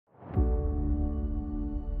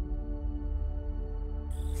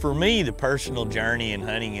For me, the personal journey in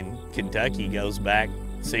hunting in Kentucky goes back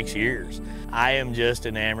 6 years. I am just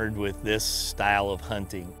enamored with this style of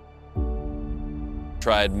hunting.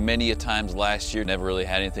 Tried many a times last year, never really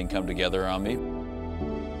had anything come together on me.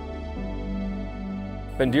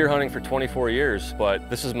 Been deer hunting for 24 years, but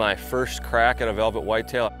this is my first crack at a velvet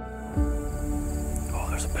whitetail. Oh,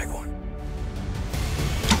 there's a big one.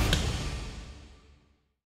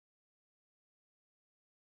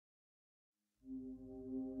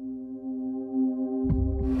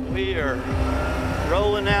 We are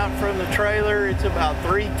rolling out from the trailer. It's about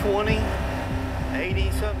 3:20,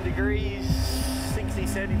 80-something degrees,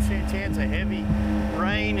 60-70% chance of heavy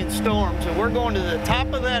rain and storms. And we're going to the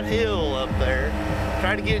top of that hill up there.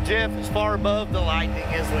 Try to get Jeff as far above the lightning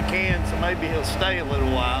as we can, so maybe he'll stay a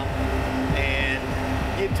little while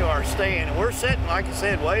and get to our stand. And we're sitting, like I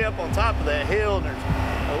said, way up on top of that hill, and there's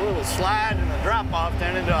a little slide and a drop off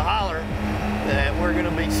down into a holler that we're going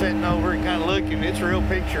to be sitting over and kind of looking. It's real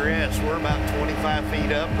picturesque. We're about 25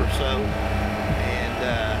 feet up or so, and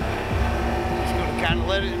just going to kind of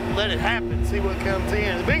let it happen, see what comes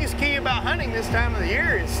in. The biggest key about hunting this time of the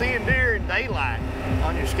year is seeing deer in daylight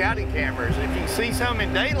on your scouting cameras. If you see some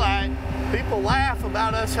in daylight, people laugh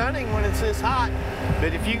about us hunting when it's this hot,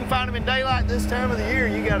 but if you can find them in daylight this time of the year,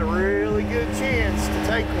 you got a really good chance to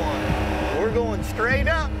take one. We're going straight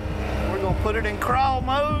up. We're going to put it in crawl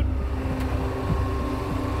mode.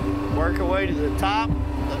 Work our way to the top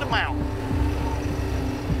of the mountain.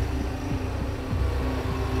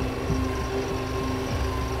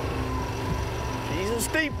 She's a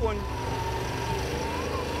steep one.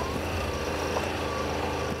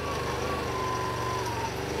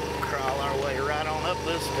 Crawl our way right on up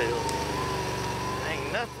this hill.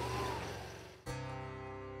 Ain't nothing.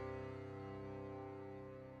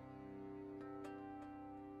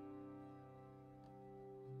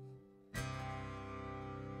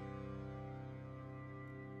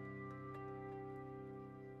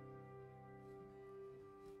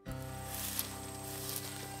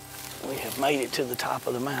 We have made it to the top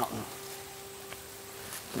of the mountain.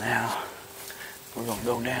 Now, we're gonna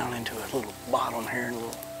go down into a little bottom here, a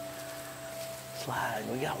little slide.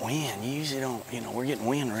 We got wind. You usually don't, we're getting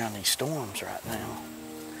wind around these storms right now.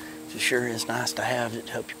 It sure is nice to have it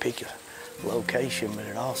to help you pick a location, but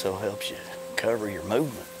it also helps you cover your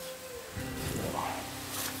movements. So,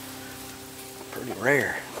 pretty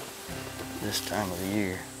rare this time of the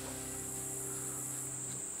year.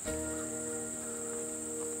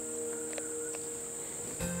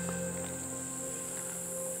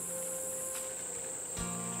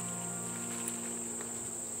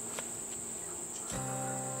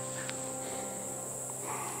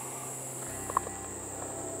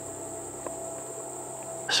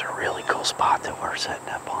 This is a really cool spot that we're setting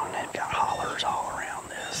up on. They've got hollers all around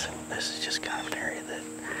this, and this is just kind of an area that,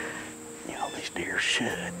 these deer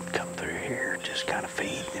should come through here, just kind of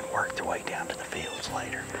feed and work their way down to the fields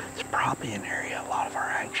later. It's probably an area a lot of our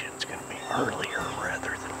action is going to be earlier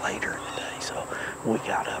rather than later in the day. So we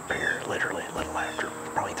got up here literally a little after,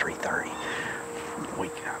 probably 3:30. We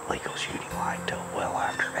got legal shooting light till well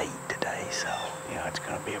after 8 today, so it's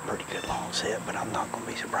going to be a pretty good long set, but I'm not going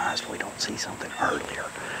to be surprised if we don't see something earlier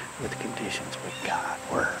with the conditions we've got.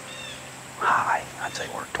 We're high. I'd say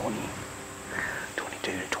we're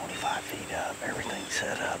 22 to 25 feet up. Everything's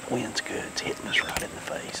set up. Wind's good. It's hitting us right in the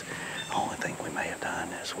face. The only thing we may have done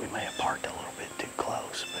is we may have parked a little bit too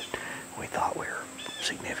close, but we thought we were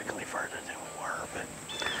significantly further than we were, but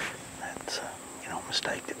that's a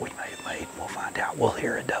mistake that we may have made. We'll find out. We'll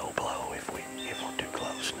hear a doe blow if we're too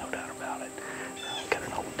close, no doubt about it. Got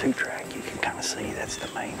an old 2-track. You can kind of see that's the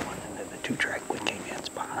main one, and then the 2-track we came in is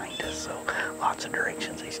behind us, so lots of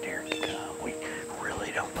directions these deer can come. We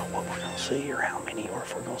really don't know what we're going to see or how many or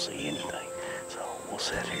if we're going to see anything. So we'll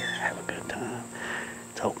sit here, have a good time.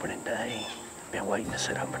 It's opening day. Been waiting to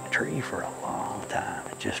sit up in the tree for a long time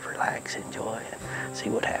and just relax, enjoy it, see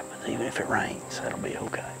what happens. Even if it rains, that'll be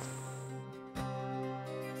okay.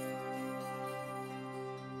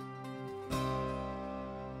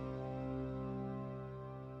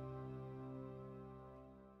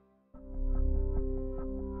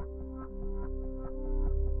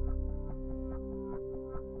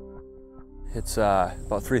 It's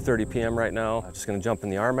about 3:30 p.m. right now. I'm just gonna jump in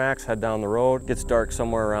the RMAX, head down the road. Gets dark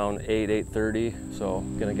somewhere around 8:30, so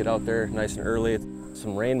gonna get out there nice and early.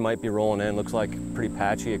 Some rain might be rolling in. Looks like pretty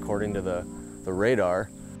patchy according to the radar.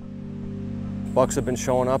 Bucks have been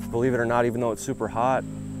showing up, believe it or not, even though it's super hot,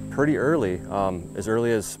 pretty early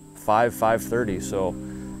as 5:30. So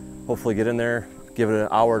hopefully get in there, give it an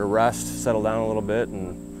hour to rest, settle down a little bit,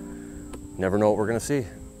 and never know what we're gonna see.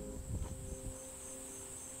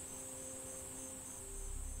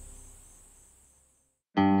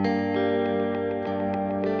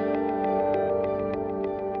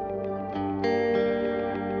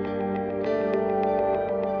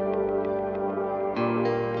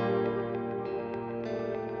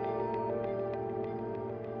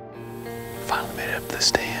 up the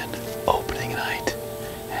stand opening night,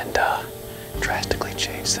 and drastically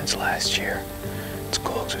changed since last year. It's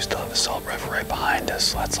cool because we still have the salt river right behind us,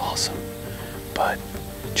 so that's awesome. But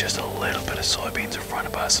just a little bit of soybeans in front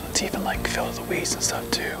of us, and it's even like filled with the weeds and stuff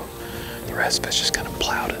too. The rest of it's just kind of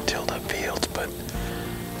plowed and tilled up fields, but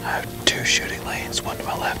I have 2 shooting lanes, one to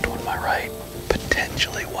my left, one to my right,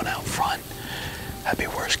 potentially one out front. That'd be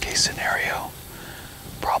worst case scenario.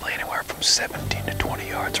 Probably anywhere from 17 to 20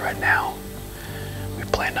 yards right now. We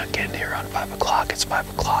planned on getting here around 5 o'clock. It's 5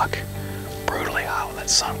 o'clock. Brutally hot when that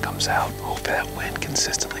sun comes out. Hopefully that wind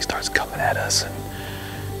consistently starts coming at us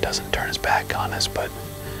and doesn't turn its back on us, but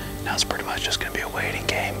now it's pretty much just gonna be a waiting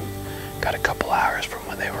game. Got a couple hours from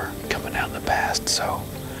when they were coming out in the past, so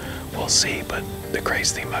we'll see. But the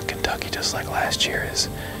crazy thing about Kentucky, just like last year, is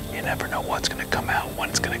you never know what's gonna come out, when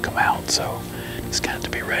it's gonna come out, so just kind of to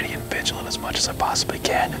be ready and vigilant as much as I possibly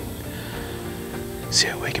can and see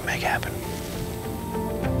what we can make happen.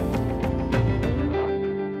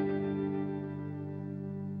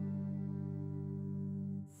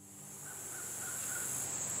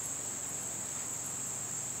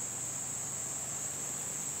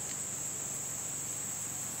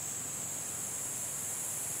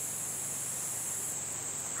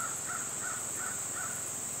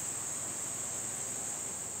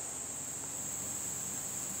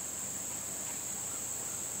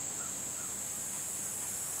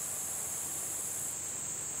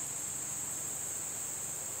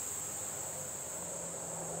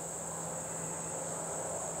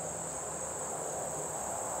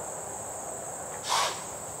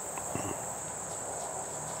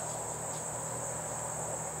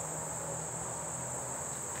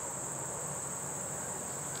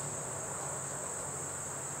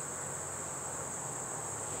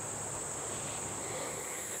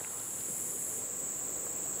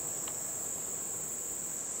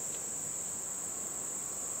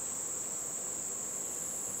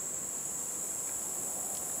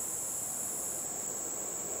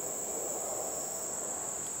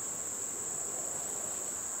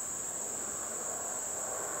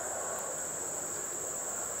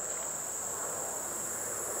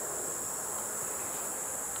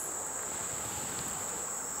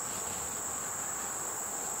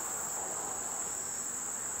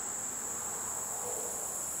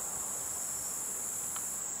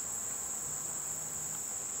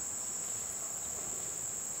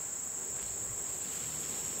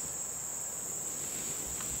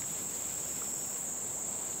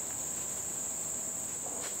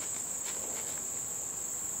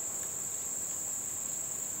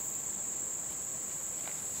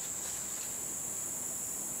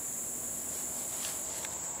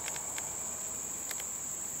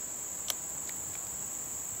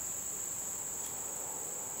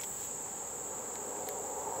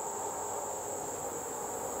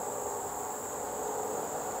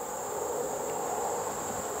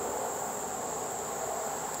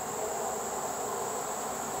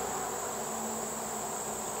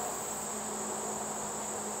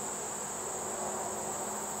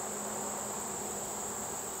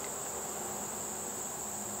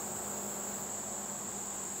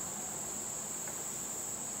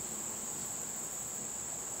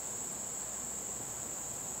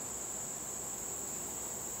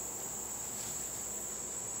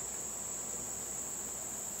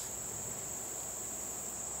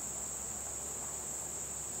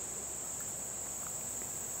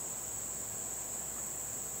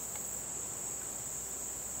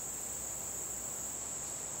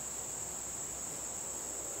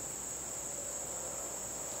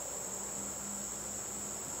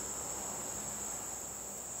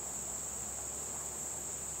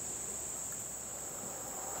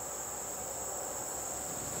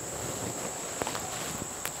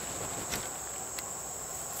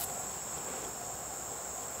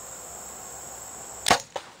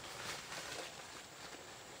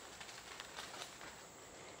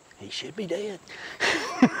 He should be dead.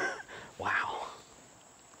 Wow.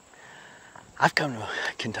 I've come to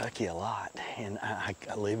Kentucky a lot, and I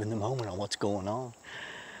live in the moment on what's going on.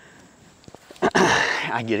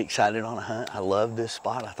 I get excited on a hunt. I love this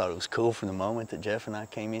spot. I thought it was cool from the moment that Jeff and I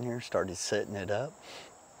came in here, started setting it up.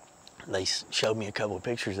 They showed me a couple of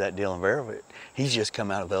pictures of that deal in velvet. He's just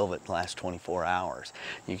come out of velvet in the last 24 hours.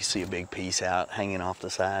 You can see a big piece out hanging off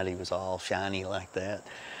the side. He was all shiny like that.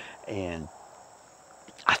 And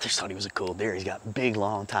I just thought he was a cool deer. He's got big,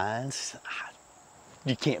 long tines.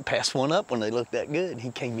 you can't pass one up when they look that good.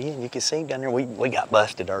 He came in, you could see him down there. We got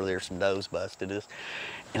busted earlier, some does busted us.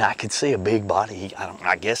 And I could see a big body.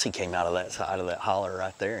 I guess he came out of that side of that holler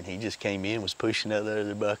right there, and he just came in, was pushing that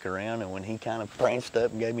other buck around, and when he kind of pranced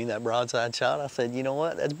up and gave me that broadside shot, I said, you know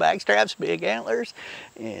what, that's backstraps, big antlers,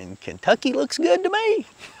 and Kentucky looks good to me.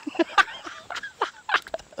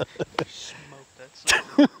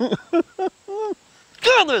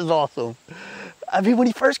 God, that was awesome. I mean, when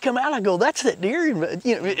he first come out, I go, that's that deer, you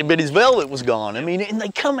know, but his velvet was gone. I mean, and they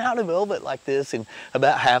come out of velvet like this, and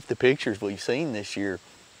about half the pictures we've seen this year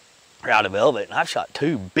are out of velvet, and I've shot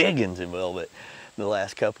 2 big ones in velvet the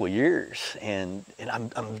last couple of years, and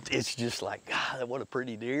it's just like, God, what a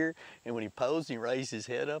pretty deer. And when he posed and he raised his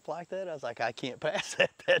head up like that, I was like, I can't pass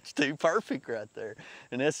that. That's too perfect right there.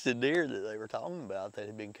 And that's the deer that they were talking about that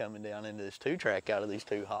had been coming down into this 2-track out of these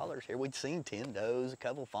 2 hollers here. We'd seen 10 does, a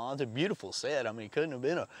couple fawns, a beautiful set. I mean, it couldn't have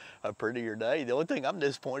been a prettier day. The only thing I'm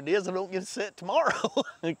disappointed is I don't get a set tomorrow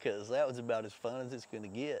because that was about as fun as it's gonna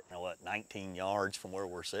get. You know what, 19 yards from where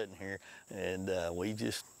we're sitting here, and we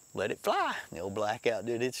just let it fly. The old blackout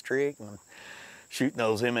did its trick, and shooting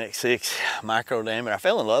those MX6 micro diameter. I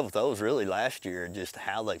fell in love with those really last year, just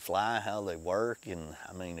how they fly, how they work, and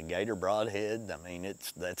I mean the Gator broadhead. I mean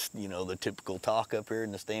that's you know the typical talk up here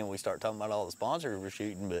in the stand. We start talking about all the sponsors we're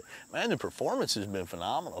shooting, but man, the performance has been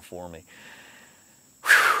phenomenal for me.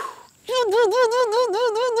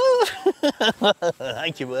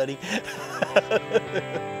 Thank you, buddy.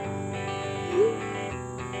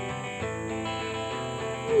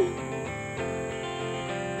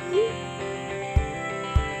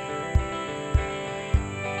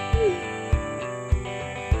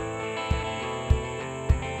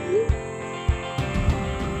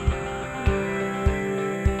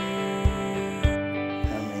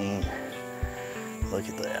 Look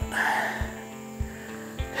at that.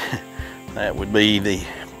 That would be the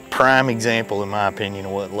prime example, in my opinion,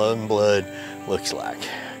 of what love and blood looks like.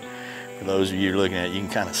 For those of you looking at it, you can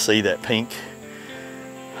kind of see that pink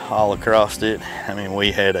all across it. I mean,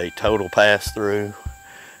 we had a total pass through,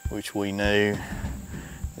 which we knew.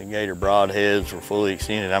 The Gator broadheads were fully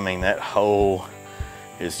extended. I mean, that hole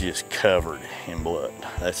is just covered in blood.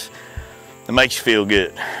 It makes you feel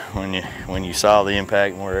good when you saw the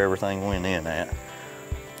impact and where everything went in at.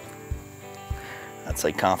 I'd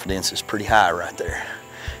say confidence is pretty high right there.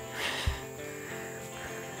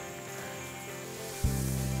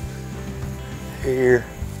 Here.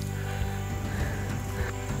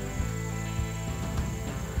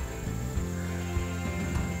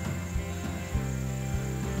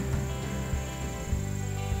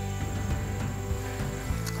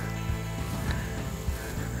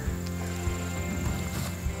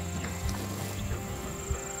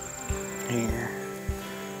 Here.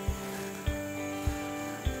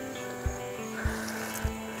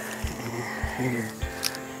 Here.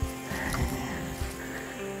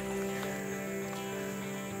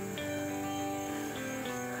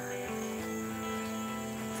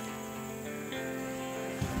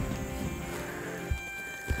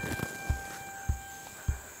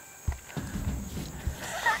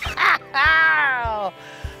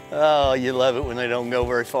 Oh, you love it when they don't go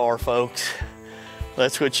very far, folks.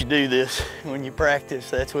 That's what you do this when you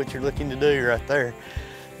practice. That's what you're looking to do right there.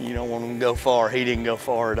 You don't want them to go far. He didn't go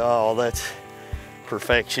far at all. That's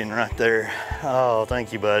perfection right there. Oh,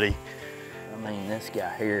 thank you, buddy. I mean, this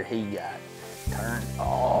guy here, he got turned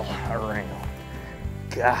all around.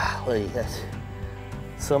 Golly, that's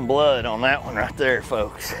some blood on that one right there,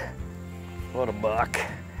 folks. What a buck.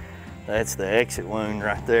 That's the exit wound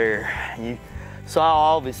right there. You saw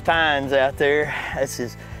all of his tines out there. That's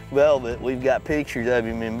his velvet. We've got pictures of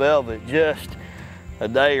him in velvet just a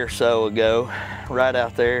day or so ago, right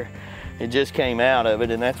out there. It just came out of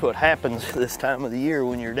it, and that's what happens this time of the year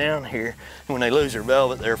when you're down here. When they lose their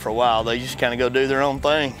velvet there for a while, they just kind of go do their own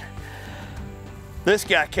thing. This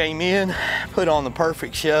guy came in, put on the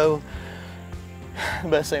perfect show. The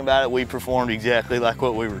best thing about it, we performed exactly like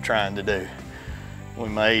what we were trying to do. We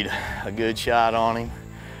made a good shot on him,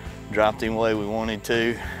 dropped him the way we wanted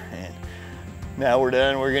to, and now we're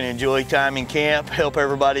done. We're gonna enjoy time in camp, help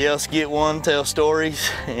everybody else get one, tell stories,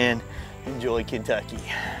 and enjoy Kentucky.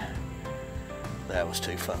 That was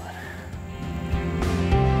too fun.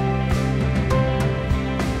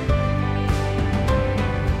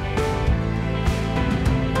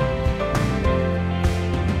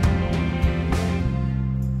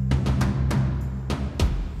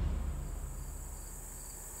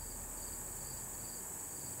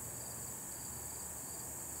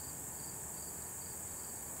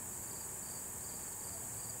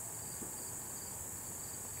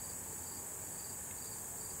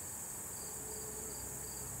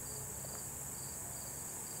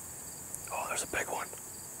 There's a big one.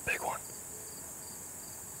 Big one.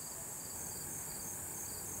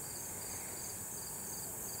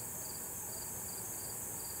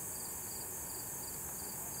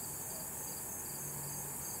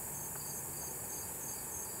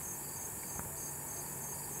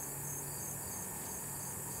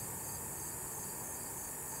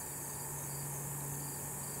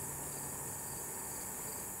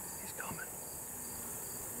 He's coming.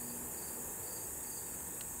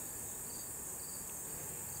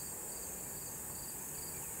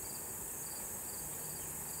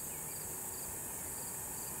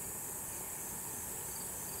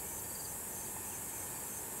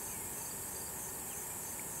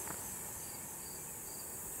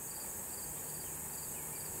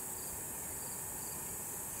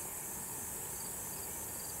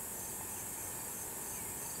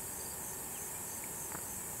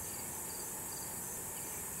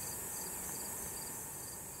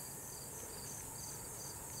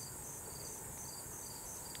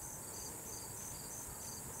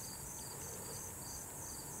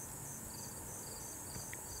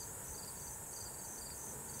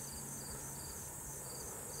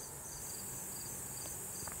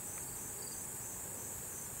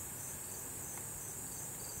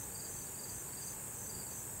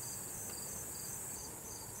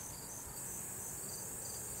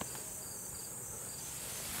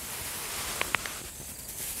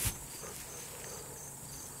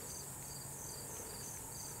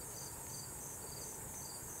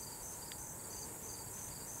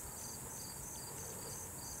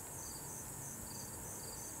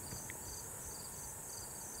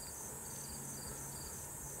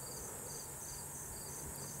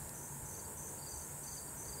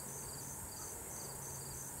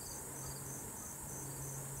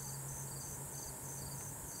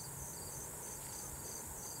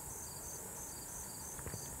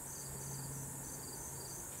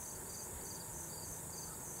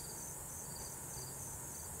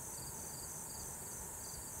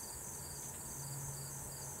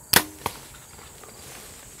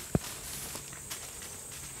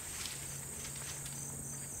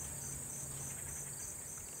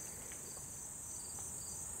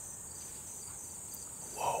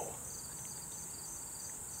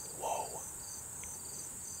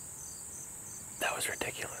 That was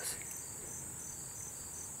ridiculous.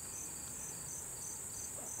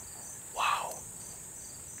 Wow.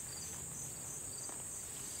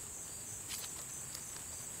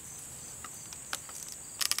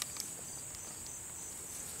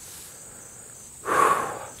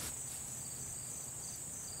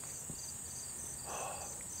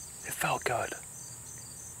 It felt good.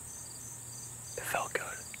 It felt good.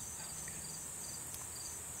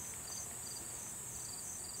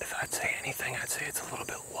 If I'd say anything, I'd say it's a little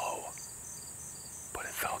bit low, but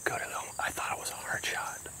it felt good. I thought it was a hard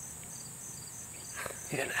shot.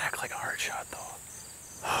 He didn't act like a hard shot though.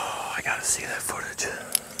 Oh, I gotta see that footage.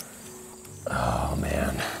 Oh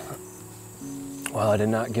man. Well, I did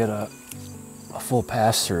not get a full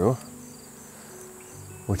pass through,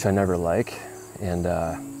 which I never like, and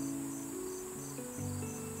I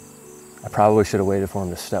probably should have waited for him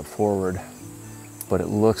to step forward, but it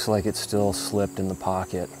looks like it still slipped in the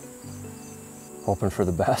pocket. Hoping for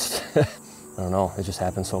the best. I don't know, it just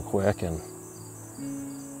happened so quick, and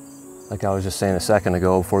like I was just saying a second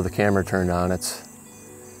ago before the camera turned on, it's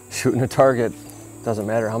shooting a target. Doesn't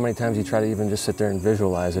matter how many times you try to even just sit there and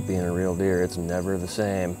visualize it being a real deer, it's never the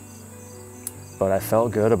same. But I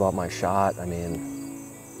felt good about my shot. I mean,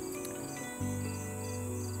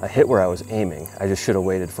 I hit where I was aiming. I just should have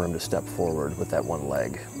waited for him to step forward with that one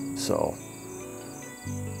leg. So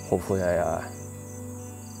hopefully I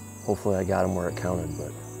got him where it counted,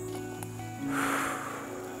 but.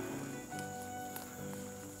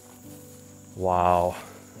 Wow.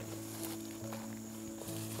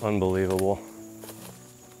 Unbelievable.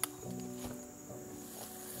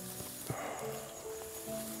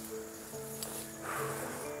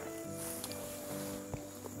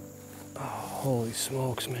 Oh, holy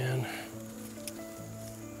smokes, man.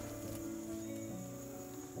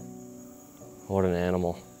 What an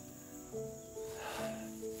animal.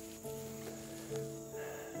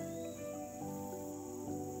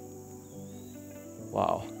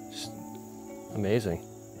 Wow, just amazing.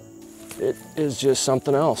 It is just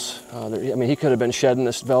something else. I mean, he could have been shedding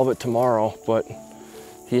this velvet tomorrow, but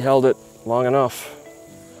he held it long enough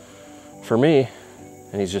for me,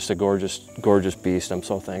 and he's just a gorgeous, gorgeous beast. I'm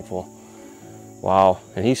so thankful. Wow,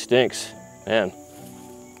 and he stinks, man.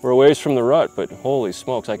 We're a ways from the rut, but holy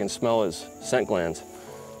smokes, I can smell his scent glands.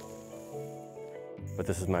 But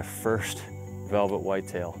this is my first velvet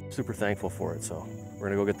whitetail. Super thankful for it, so We're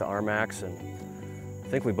gonna go get the RMAX, and I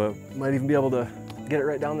think we might even be able to get it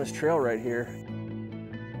right down this trail right here.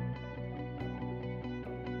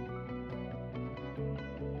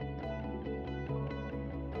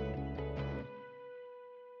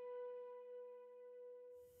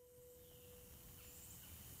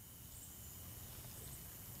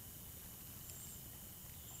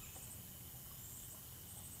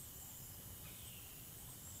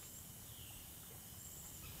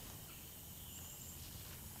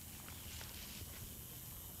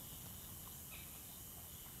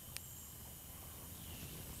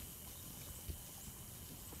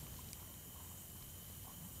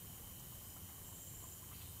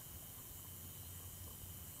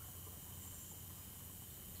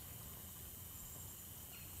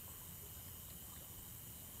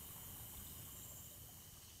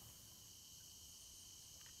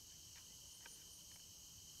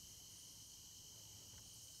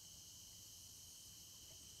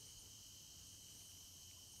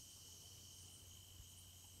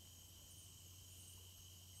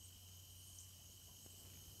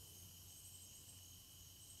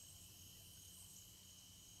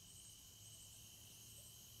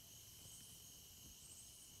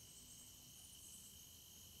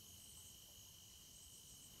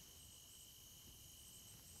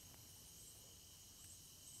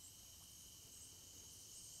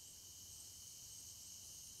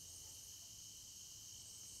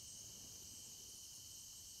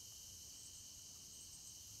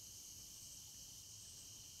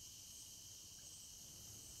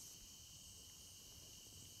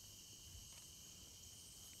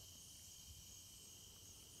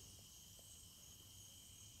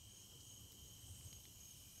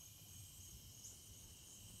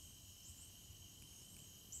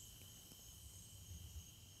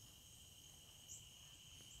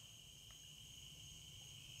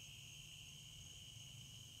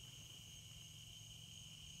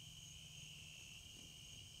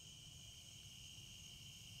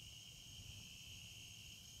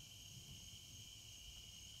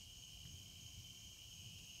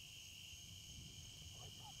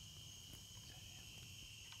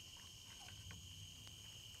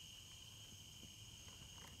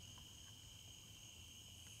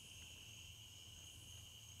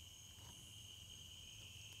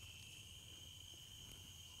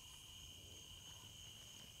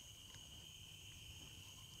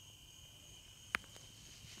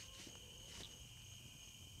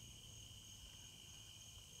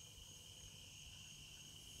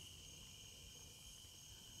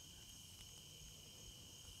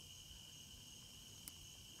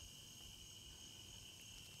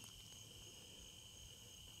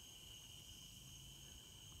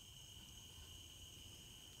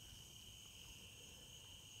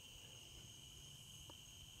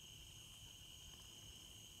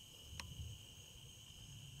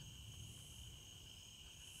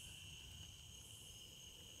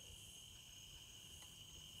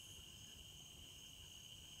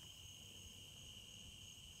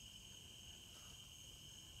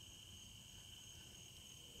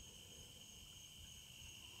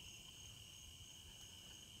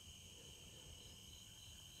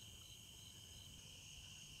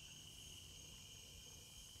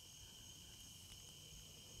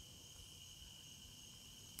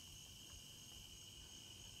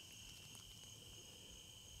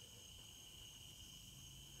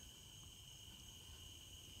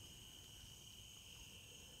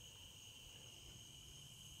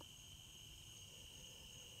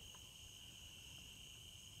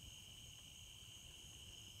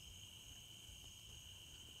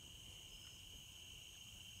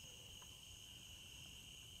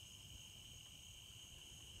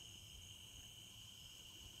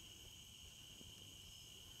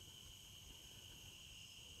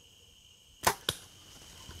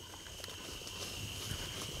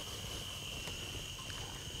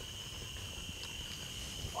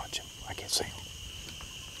 I can't see him.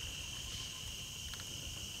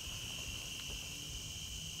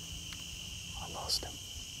 I lost him.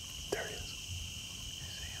 There he is.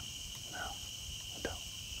 You see him? No, I don't.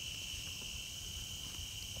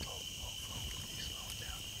 He's slowing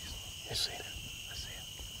down. You see him? I see him.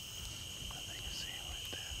 I think I see him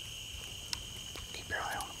right there. Keep your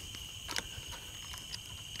eye on him. I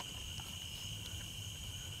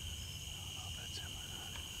don't know if that's him or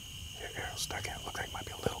not. Your arrow's stuck in it. Looks like it might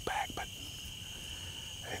be a little back, but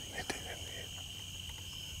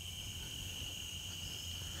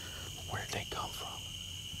where'd they come from?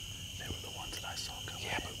 They were the ones that I saw coming.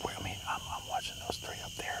 Yeah, but I mean, I'm watching those three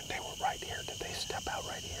up there, and they were right here. Did they step out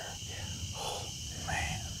right here? Yeah. Oh,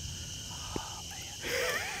 man. Oh, man.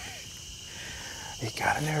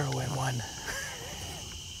 got an arrow in one. I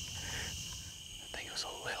think it was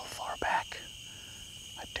a little far back.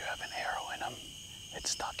 I do have an arrow in him. It's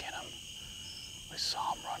stuck in him. We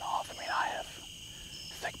saw him run off. I mean, I have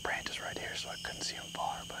thick branches right here, so I couldn't see him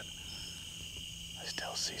far, but I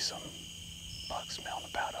still see some bugs milling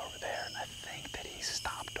about over there, and I think that he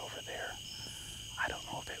stopped over there. I don't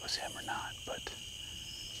know if it was him or not, but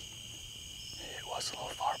it was a little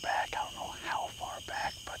far back. I don't know how far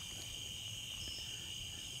back, but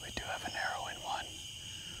we do have an arrow in one.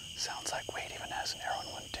 Sounds like Wade even has an arrow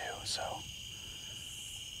in one too, so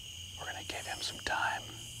we're gonna give him some time.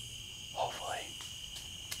 Hopefully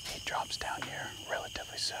he drops down here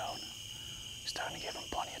relatively soon. Starting to give him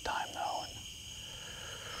plenty of time though, and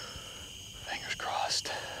fingers crossed,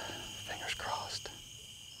 fingers crossed.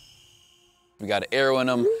 We got an arrow in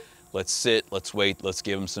him. Let's sit, let's wait, let's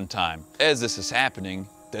give him some time. As this is happening,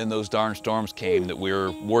 then those darn storms came that we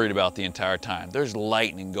were worried about the entire time. There's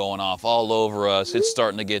lightning going off all over us. It's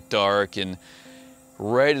starting to get dark, and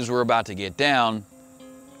right as we're about to get down,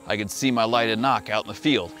 I could see my lighted knock out in the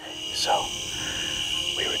field. So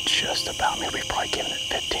we were just about, maybe we've probably given it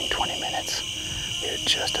 15, 20 minutes. We were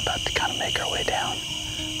just about to kind of make our way down.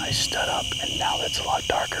 I stood up, and now that it's a lot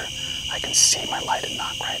darker, I can see my lighted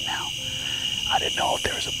knock right now. I didn't know if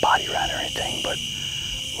there was a body around or anything, but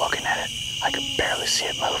looking at it, I could barely see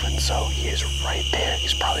it moving, so he is right there.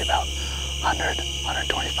 He's probably about 100,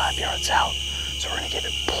 125 yards out, so we're gonna give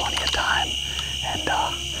it plenty of time, and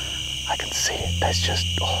I can see it. That's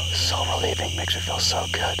just so relieving, makes me feel so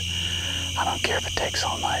good. I don't care if it takes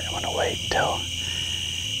all night. I'm gonna wait until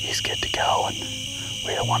he's good to go, and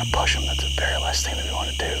we don't want to push him. That's the very last thing that we want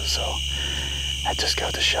to do, so that just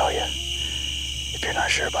goes to show you, if you're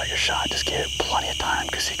not sure about your shot, just give it plenty of time,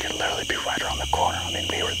 because he could literally be right around the corner. I mean,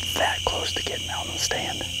 we were that close to getting out on the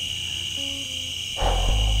stand.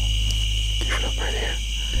 Give it up right here.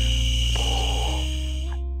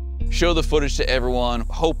 Show the footage to everyone,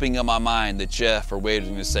 hoping in my mind that Jeff or Wade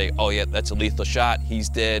was gonna say, oh yeah, that's a lethal shot, he's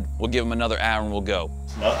dead. We'll give him another hour and we'll go.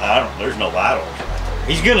 No, there's no vitals.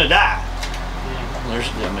 He's gonna die.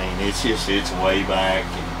 It's way back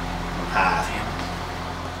and high.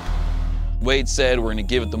 Wade said we're gonna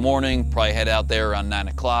give it the morning, probably head out there around 9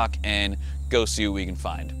 o'clock and go see what we can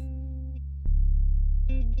find.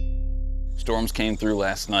 Storms came through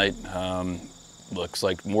last night. Looks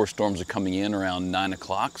like more storms are coming in around 9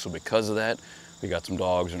 o'clock, so because of that, we got some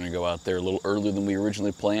dogs. We're gonna go out there a little earlier than we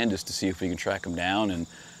originally planned just to see if we can track them down, and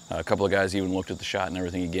a couple of guys even looked at the shot and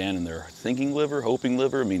everything again, and they're thinking liver, hoping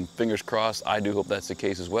liver. I mean, fingers crossed. I do hope that's the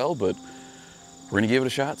case as well, but we're gonna give it a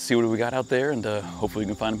shot, see what we got out there, and hopefully we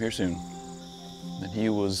can find him here soon. And he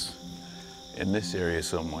was in this area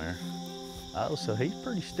somewhere. Oh, so he's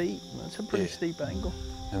pretty steep. That's a pretty steep angle.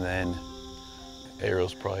 And then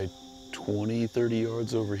arrow's probably 20, 30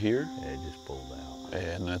 yards over here. Yeah, it just pulled out.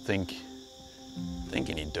 And I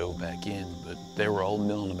thinking he dove back in, but they were all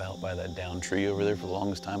milling about by that down tree over there for the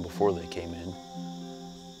longest time before they came in.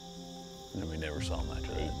 And we never saw him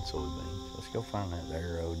after that. Eating soybeans. Let's go find that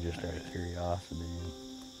arrow just out of curiosity.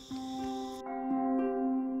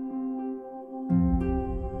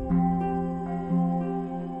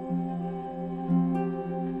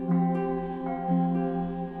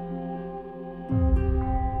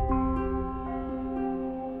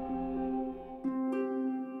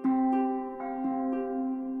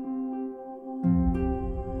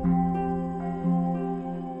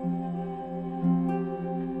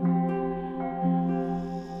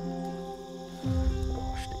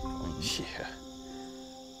 Yeah.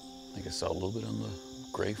 I think I saw a little bit on the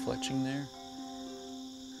gray fletching there.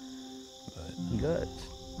 But Guts.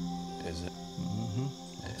 is it? Mm-hmm.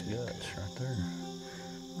 That's Yeah, guts right there.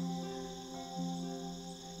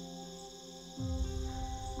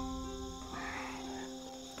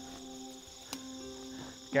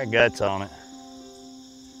 Got guts on it.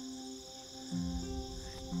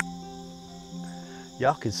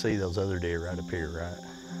 Y'all could see those other deer right up here, right?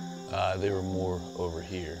 They were more over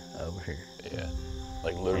here. Over here. Yeah.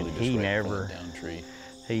 Like literally And just he right never- from the down tree.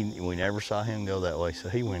 We never saw him go that way, so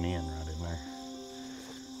he went in right in there.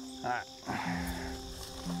 All right.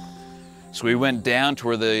 So we went down to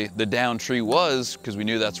where the down tree was, because we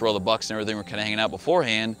knew that's where all the bucks and everything were kind of hanging out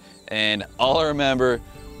beforehand. And all I remember,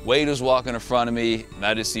 Wade was walking in front of me, and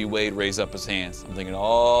I just see Wade raise up his hands. I'm thinking,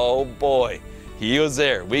 oh boy, he was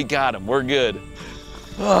there. We got him, we're good.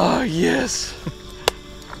 Oh, yes.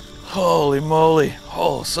 Holy moly.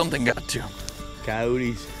 Oh, something got to him.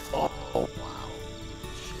 Coyotes. Oh, wow.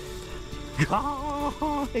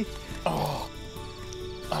 God. Oh.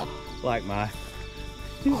 Like my.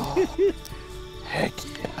 Heck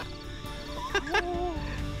yeah.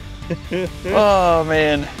 Oh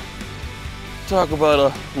man, talk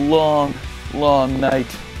about a long, long night.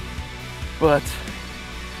 But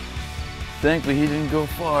thankfully he didn't go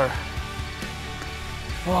far.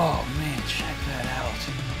 Oh man, check that out.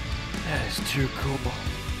 That is too cool.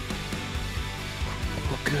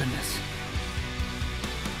 Oh goodness.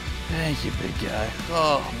 Thank you, big guy.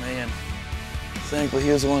 Oh man. Thankfully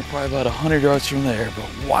he was only probably about 100 yards from there,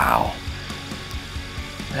 but wow.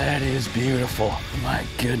 That is beautiful. My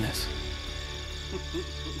goodness.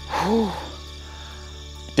 Whew.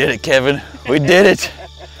 Did it, Kevin. We did it.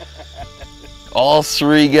 All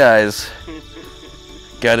 3 guys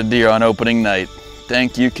got a deer on opening night.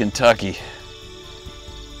 Thank you, Kentucky.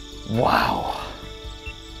 Wow.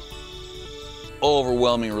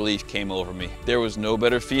 Overwhelming relief came over me. There was no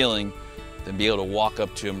better feeling than be able to walk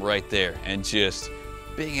up to him right there and just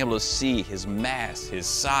being able to see his mass, his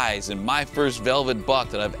size, and my first velvet buck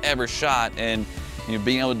that I've ever shot, and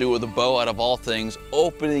being able to do it with a bow out of all things,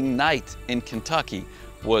 opening night in Kentucky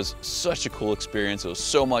was such a cool experience. It was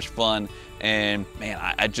so much fun, and man,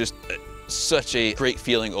 I just, such a great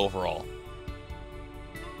feeling overall.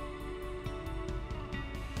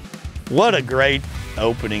 What a great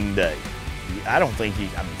opening day. I don't think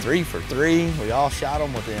I mean, 3 for 3. We all shot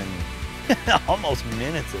them within almost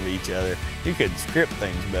minutes of each other. You could script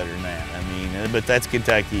things better than that. I mean, but that's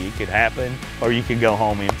Kentucky. It could happen, or you could go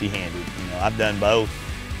home empty-handed. I've done both.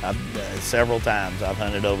 Several times. I've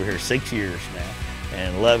hunted over here 6 years now,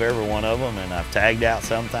 and love every one of them. And I've tagged out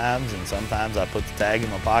sometimes, and sometimes I put the tag in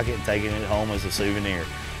my pocket and taking it home as a souvenir.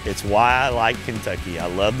 It's why I like Kentucky. I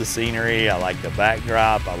love the scenery, I like the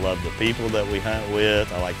backdrop, I love the people that we hunt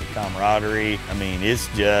with, I like the camaraderie. I mean, it's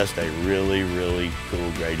just a really, really cool,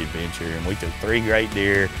 great adventure. And we took 3 great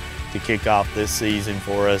deer to kick off this season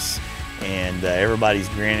for us. And everybody's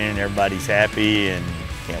grinning, everybody's happy, and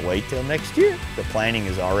can't wait till next year. The planning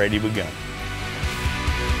has already begun.